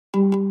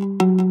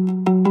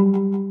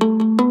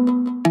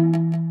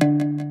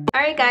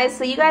guys,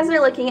 so you guys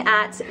are looking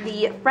at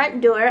the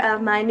front door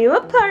of my new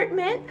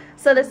apartment.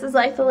 So this is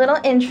like the little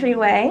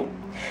entryway.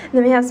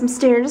 Then we have some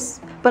stairs,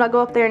 but I'll go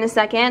up there in a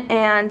second,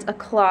 and a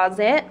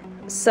closet.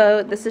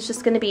 So this is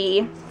just going to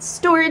be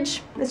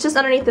storage. It's just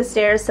underneath the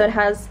stairs, so it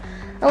has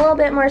a little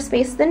bit more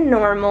space than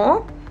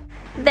normal.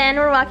 Then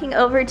we're walking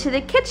over to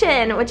the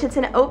kitchen, which is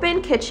an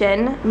open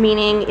kitchen,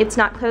 meaning it's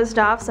not closed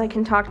off, so I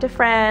can talk to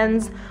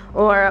friends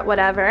or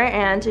whatever,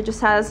 and it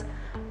just has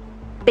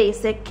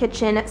basic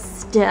kitchen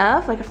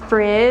stuff like a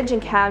fridge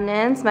and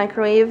cabinets,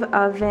 microwave,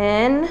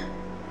 oven,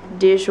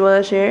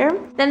 dishwasher.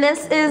 Then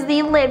this is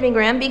the living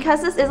room.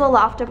 Because this is a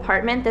loft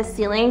apartment, the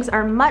ceilings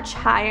are much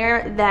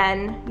higher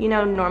than, you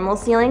know, normal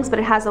ceilings, but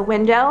it has a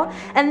window.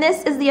 And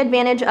this is the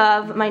advantage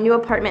of my new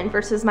apartment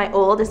versus my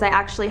old, is I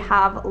actually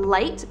have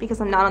light because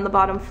I'm not on the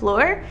bottom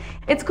floor.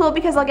 It's cool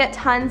because I'll get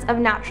tons of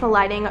natural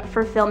lighting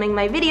for filming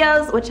my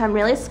videos, which I'm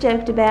really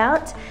stoked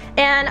about.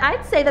 And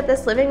I'd say that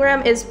this living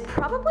room is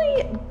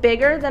probably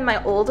bigger than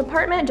my old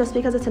apartment just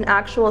because it's an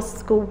actual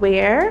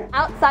square.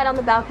 Outside on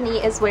the balcony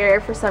is where,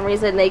 for some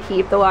reason, they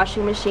keep the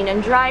washing machine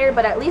and dryer,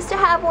 but at least I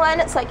have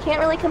one, so I can't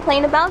really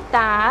complain about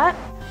that.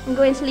 I'm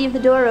going to leave the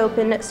door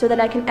open so that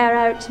I can air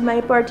out my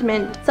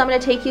apartment. So I'm going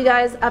to take you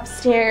guys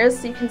upstairs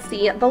so you can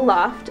see the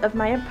loft of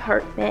my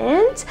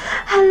apartment.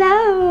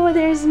 Hello,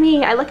 there's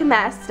me. I look a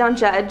mess, don't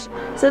judge.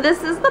 So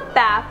this is the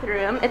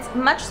bathroom. It's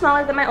much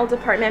smaller than my old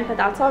apartment, but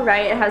that's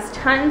alright. It has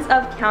tons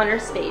of counter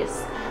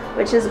space,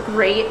 which is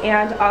great,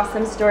 and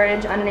awesome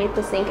storage underneath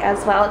the sink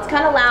as well. It's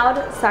kind of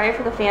loud, sorry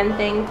for the fan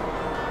thing,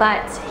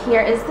 but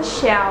here is the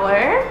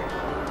shower.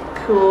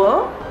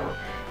 Cool.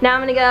 Now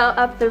I'm gonna go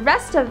up the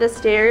rest of the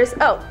stairs.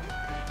 Oh,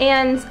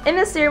 and in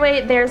the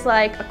stairway there's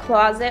like a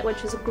closet,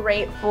 which is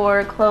great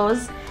for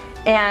clothes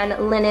and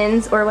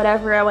linens or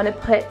whatever I want to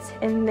put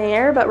in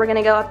there, but we're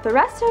gonna go up the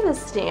rest of the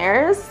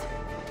stairs.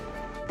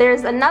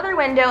 There's another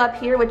window up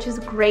here, which is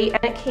great,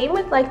 and it came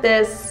with like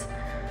this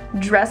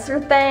dresser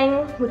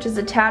thing, which is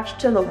attached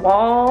to the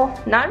wall.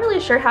 Not really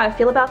sure how I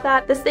feel about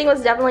that. This thing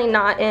was definitely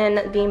not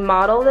in the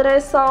model that I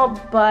saw,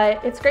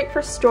 but it's great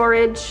for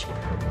storage.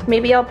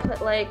 Maybe I'll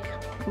put like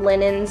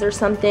linens or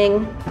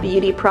something,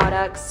 beauty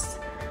products.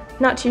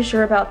 Not too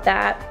sure about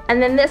that.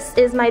 And then this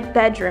is my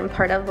bedroom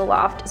part of the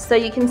loft. So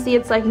you can see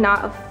it's like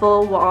not a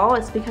full wall.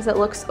 It's because it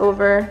looks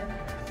over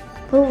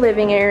the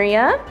living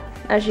area,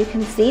 as you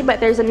can see.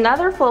 But there's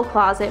another full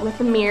closet with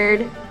a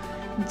mirrored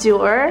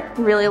door.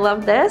 Really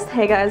love this.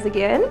 Hey guys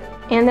again.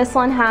 And this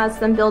one has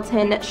some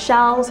built-in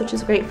shelves, which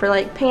is great for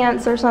like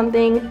pants or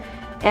something,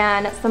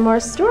 and some more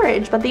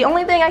storage. But the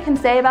only thing I can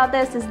say about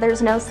this is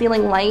there's no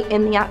ceiling light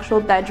in the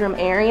actual bedroom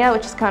area,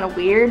 which is kind of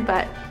weird,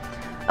 but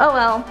oh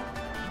well,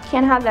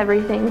 can't have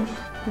everything.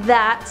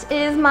 That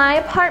is my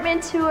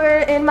apartment tour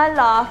in my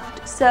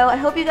loft. So I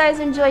hope you guys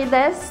enjoyed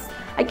this.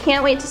 I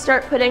can't wait to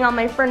start putting all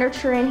my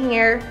furniture in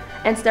here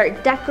and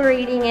start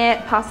decorating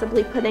it,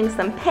 possibly putting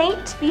some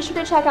paint. Be sure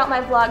to check out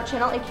my vlog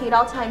channel,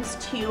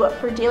 aka2,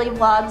 for daily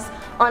vlogs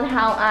on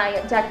how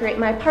I decorate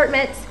my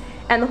apartment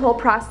and the whole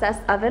process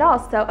of it all.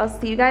 So I'll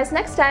see you guys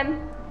next time.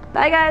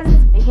 Bye guys.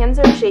 My hands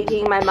are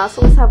shaking, my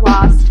muscles have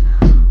lost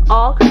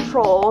all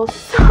control.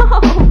 So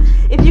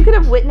if you could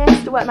have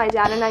witnessed what my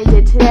dad and I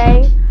did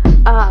today,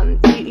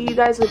 you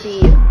guys would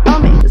be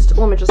amazed,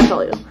 let me just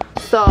tell you.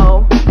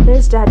 So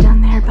there's dad down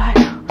there, but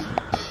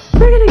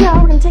we're gonna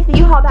go. We're gonna take the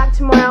U-Haul back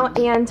tomorrow,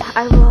 and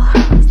I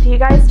will see you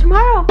guys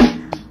tomorrow.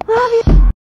 Love you.